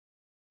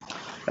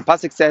The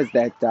pasuk says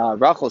that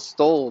Rachel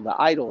stole the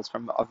idols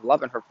of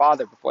Lavan, her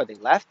father, before they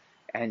left,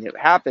 and it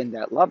happened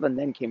that Lavan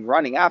then came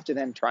running after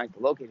them, trying to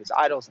locate his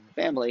idols in the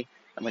family.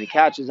 And when he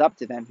catches up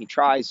to them, he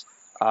tries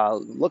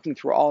looking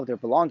through all of their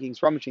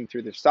belongings, rummaging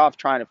through their stuff,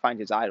 trying to find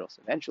his idols.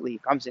 Eventually, he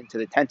comes into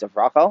the tent of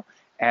Rachel,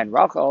 and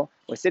Rachel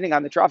was sitting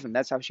on the trough,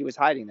 that's how she was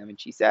hiding them. And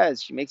she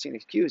makes an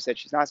excuse that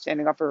she's not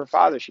standing up for her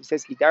father. She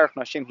says, "Hiderech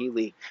nashim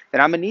hili,"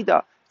 that I'm a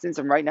nida. Since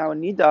I'm right now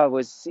in Nida,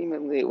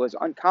 it was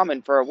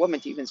uncommon for a woman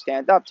to even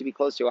stand up, to be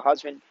close to a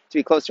husband, to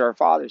be close to her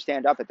father,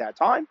 stand up at that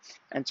time,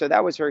 and so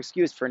that was her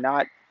excuse for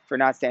not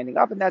standing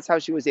up, and that's how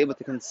she was able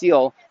to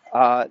conceal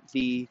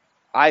the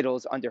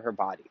idols under her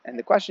body. And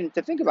the question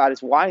to think about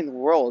is, why in the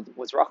world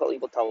was Rachel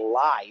able to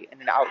lie in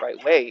an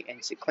outright way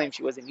and claim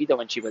she was in Nida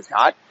when she was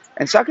not?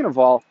 And second of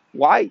all,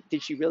 why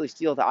did she really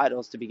steal the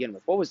idols to begin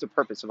with? What was the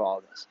purpose of all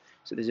of this?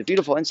 So there's a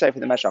beautiful insight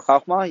from the Meshach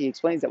Chochmah. He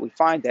explains that we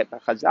find that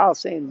Chazal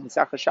saying in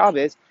Masechah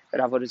Shabbos that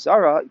Avodah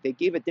Zarah, they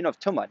gave a din of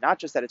tumah, not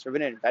just that it's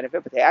forbidden and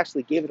benefit, but they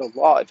actually gave it a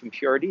law of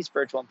impurity,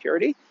 spiritual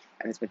impurity,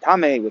 and it's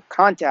mitame with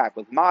contact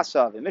with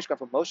masav and mishka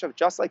from Moshe,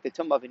 just like the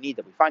tumah of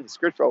Nida. We find a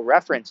scriptural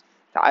reference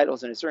to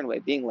idols in a certain way,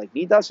 being like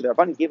Nida, so the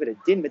Rabbanan gave it a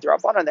din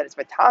midrabanan that it's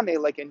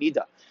mitame like a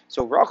Nida.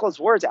 So Rachel's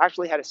words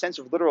actually had a sense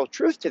of literal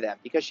truth to them,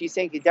 because she's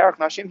saying, "Hiderech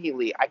nashim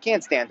hili," I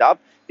can't stand up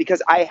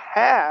because I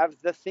have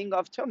the thing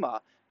of tumah.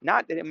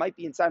 Not that it might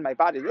be inside my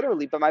body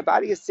literally, but my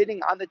body is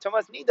sitting on the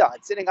Tumas Nida.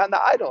 It's sitting on the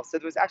idol. So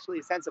there was actually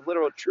a sense of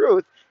literal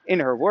truth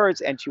in her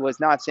words, and she was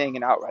not saying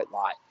an outright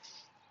lie.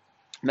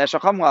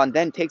 Meshach Hamlan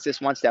then takes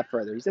this one step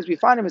further. He says, we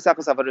find in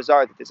Mesechus Avodah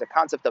Zarah that there's a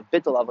concept of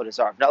bittul Avodah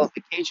Zarah,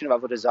 nullification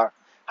of Avodah Zarah.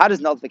 How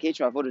does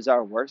nullification of Avodah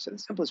Zarah work? So the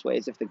simplest way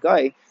is if the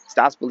guy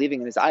stops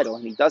believing in his idol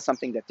and he does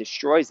something that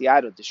destroys the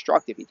idol,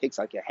 destructive, he takes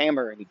like a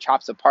hammer and he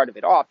chops a part of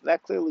it off,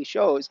 that clearly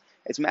shows,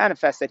 it's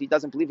manifest that he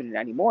doesn't believe in it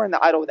anymore, and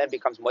the idol then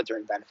becomes mutter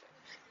and benefit.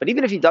 But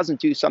even if he doesn't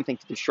do something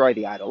to destroy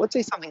the idol, let's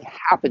say something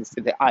happens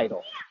to the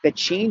idol that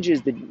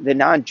changes the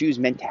non-Jew's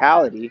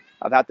mentality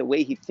about the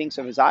way he thinks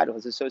of his idol,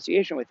 his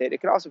association with it,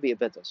 it could also be a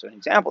bittul. So an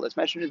example that's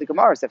mentioned in the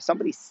Gemara is that if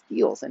somebody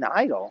steals an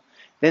idol,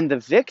 then the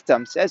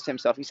victim says to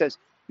himself, he says,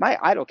 my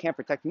idol can't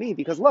protect me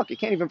because look, it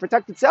can't even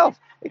protect itself.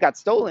 It got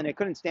stolen. It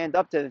couldn't stand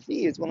up to the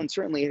thieves. Well, and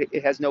certainly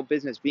it has no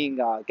business being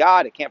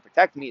God. It can't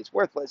protect me. It's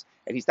worthless.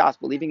 And he stops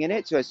believing in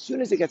it. So as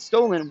soon as it gets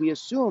stolen, we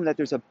assume that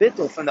there's a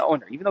bittul from the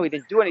owner. Even though he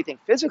didn't do anything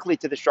physically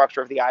to the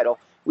structure of the idol,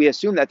 we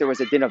assume that there was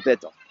a din of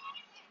bittul.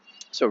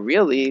 So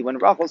really, when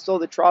Rachel stole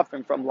the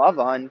trophy from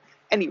Lavan,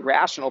 any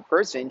rational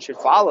person should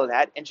follow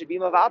that and should be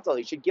mavatal.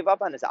 He should give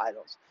up on his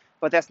idols.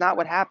 But that's not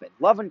what happened.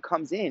 Lavan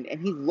comes in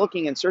and he's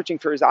looking and searching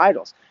for his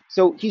idols.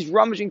 So he's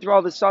rummaging through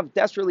all this stuff,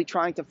 desperately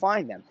trying to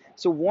find them.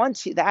 So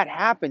once that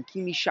happened,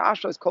 Kimi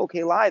Shashas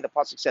Kokelai, the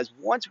pasuk says,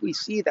 once we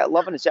see that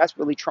Lavan is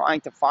desperately trying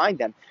to find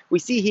them, we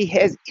see he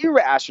has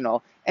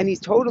irrational and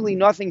he's totally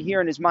nothing here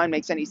in his mind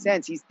makes any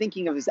sense. He's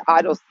thinking of his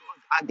idols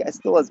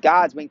still as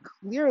gods, when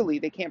clearly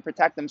they can't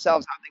protect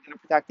themselves. How are they going to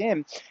protect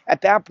him?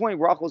 At that point,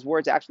 Rachel's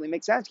words actually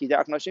make sense. They're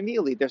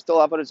still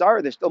Avodah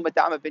Zarah. They're still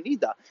Madama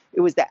Benida.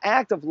 It was the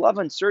act of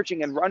Lavan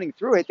searching and running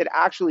through it that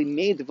actually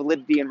made the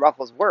validity in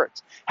Rachel's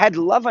words. Had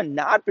Lavan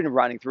not been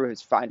running through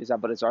his find his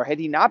Avodah Zarah, had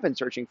he not been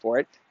searching for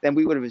it, then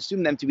we would have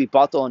assumed them to be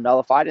batal and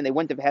nullified, and they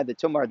wouldn't have had the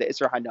tumor, the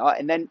Isra Hana,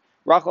 and then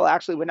Rachel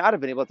actually would not have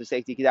been able to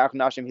say Tikidarach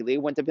Nashim Hili.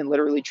 It wouldn't have been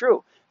literally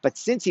true. But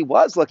since he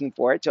was looking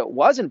for it, so it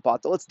wasn't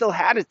batal, it still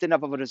had its din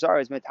of Avodah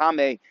Zarah as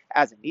metame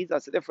as it needs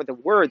us. So therefore, the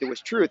word, there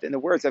was truth in the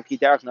words of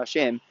Kidarach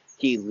Nashim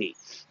Hili.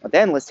 But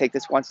then let's take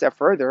this one step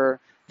further.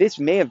 This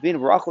may have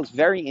been Rachel's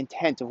very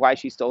intent of why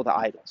she stole the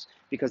idols,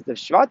 because the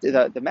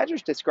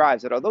Medrash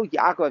describes that although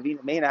Yaakov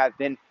Avinu may not have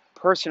been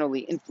personally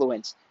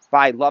influenced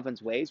by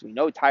Lavan's ways. We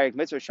know Taryag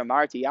Mitzvah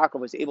Shamarti Yaakov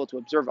was able to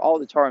observe all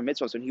the Torah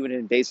mitzvahs when he went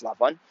in base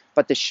Lavan.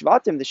 But the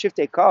Shvatim, the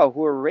Shiftei Ka,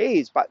 who were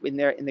raised in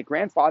their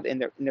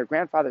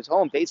grandfather's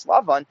home, base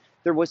Lavan,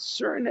 there was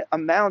certain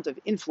amount of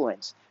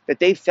influence that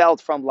they felt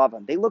from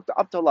Lavan. They looked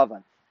up to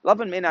Lavan.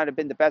 Lavan may not have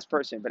been the best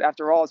person, but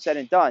after all is said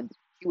and done,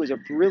 he was a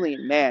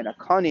brilliant man, a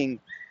cunning,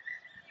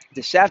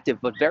 deceptive,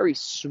 but very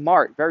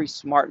smart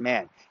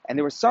man. And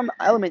there was some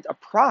element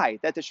of pride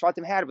that the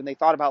Shvatim had when they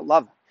thought about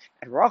Lavan.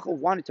 And Rachel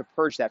wanted to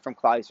purge that from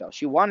Klal Yisrael.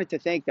 She wanted to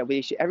think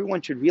that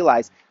everyone should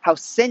realize how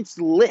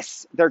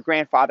senseless their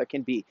grandfather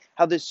can be.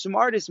 How the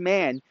smartest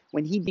man,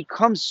 when he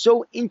becomes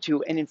so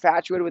into and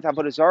infatuated with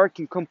Avodah Zarah,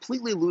 can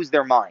completely lose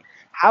their mind.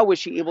 How was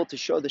she able to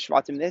show the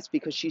Shvatim this?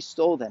 Because she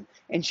stole them.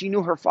 And she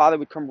knew her father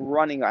would come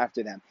running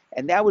after them.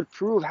 And that would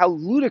prove how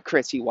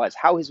ludicrous he was,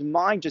 how his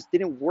mind just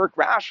didn't work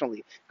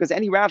rationally. Because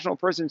any rational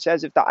person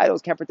says, if the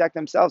idols can't protect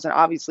themselves, then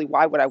obviously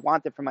why would I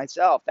want it for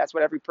myself? That's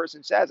what every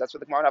person says. That's what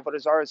the Gemara Avodah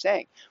Zarah is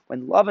saying.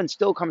 When Lavan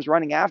still comes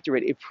running after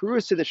it, it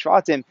proves to the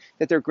Shvatim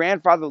that their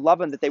grandfather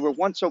Lavan, that they were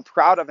once so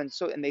proud of, and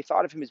they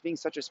thought of him as being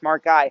such a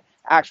smart guy.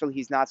 Actually,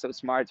 he's not so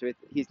smart to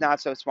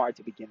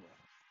begin with.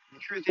 The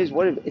truth is,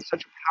 it's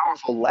such a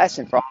powerful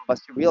lesson for all of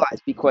us to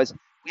realize, because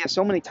we have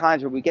so many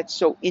times where we get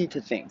so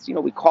into things. You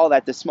know, we call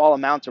that the small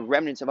amounts of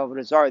remnants of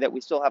Avodah Zarah that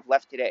we still have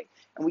left today,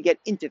 and we get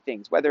into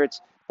things, whether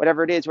it's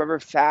whatever it is, whatever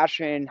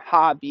fashion,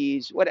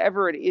 hobbies,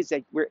 whatever it is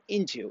that we're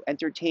into,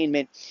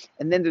 entertainment.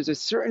 And then there's a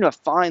certain a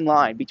fine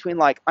line between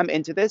like, I'm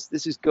into this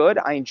is good,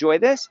 I enjoy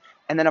this,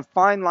 and then a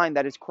fine line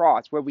that is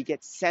crossed where we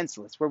get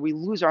senseless, where we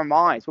lose our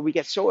minds, where we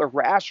get so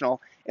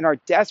irrational in our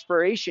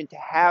desperation to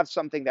have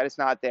something that is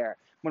not there.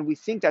 When we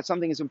think that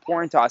something is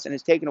important to us and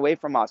is taken away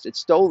from us, it's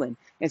stolen,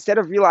 instead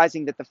of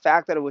realizing that the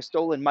fact that it was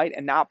stolen might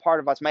and not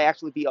part of us might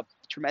actually be a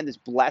tremendous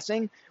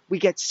blessing, we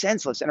get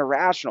senseless and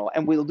irrational,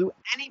 and we'll do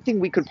anything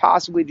we could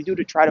possibly do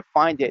to try to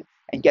find it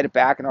and get it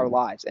back in our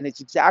lives. And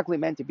it's exactly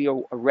meant to be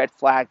a red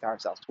flag to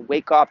ourselves, to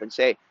wake up and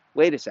say,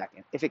 wait a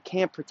second, if it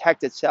can't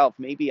protect itself,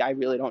 maybe I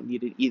really don't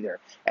need it either.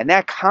 And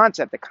that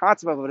concept, the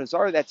concept of a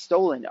desire that's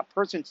stolen, a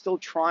person still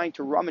trying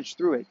to rummage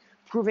through it,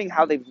 proving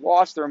how they've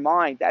lost their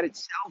mind, that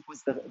itself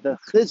was the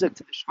chizuk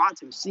to the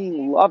Shvatim,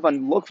 seeing love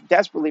and look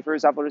desperately for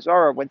his avodah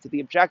zarah, went to the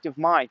objective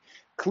mind.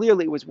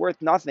 Clearly, it was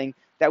worth nothing.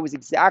 That was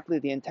exactly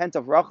the intent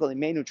of Rachel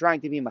Imenu,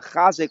 trying to be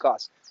mechazik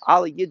us,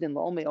 ala yidin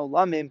la'omei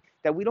olamim,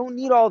 that we don't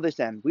need all this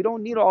end. We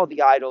don't need all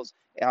the idols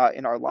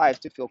in our lives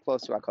to feel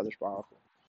close to HaKadosh Baruch Hu.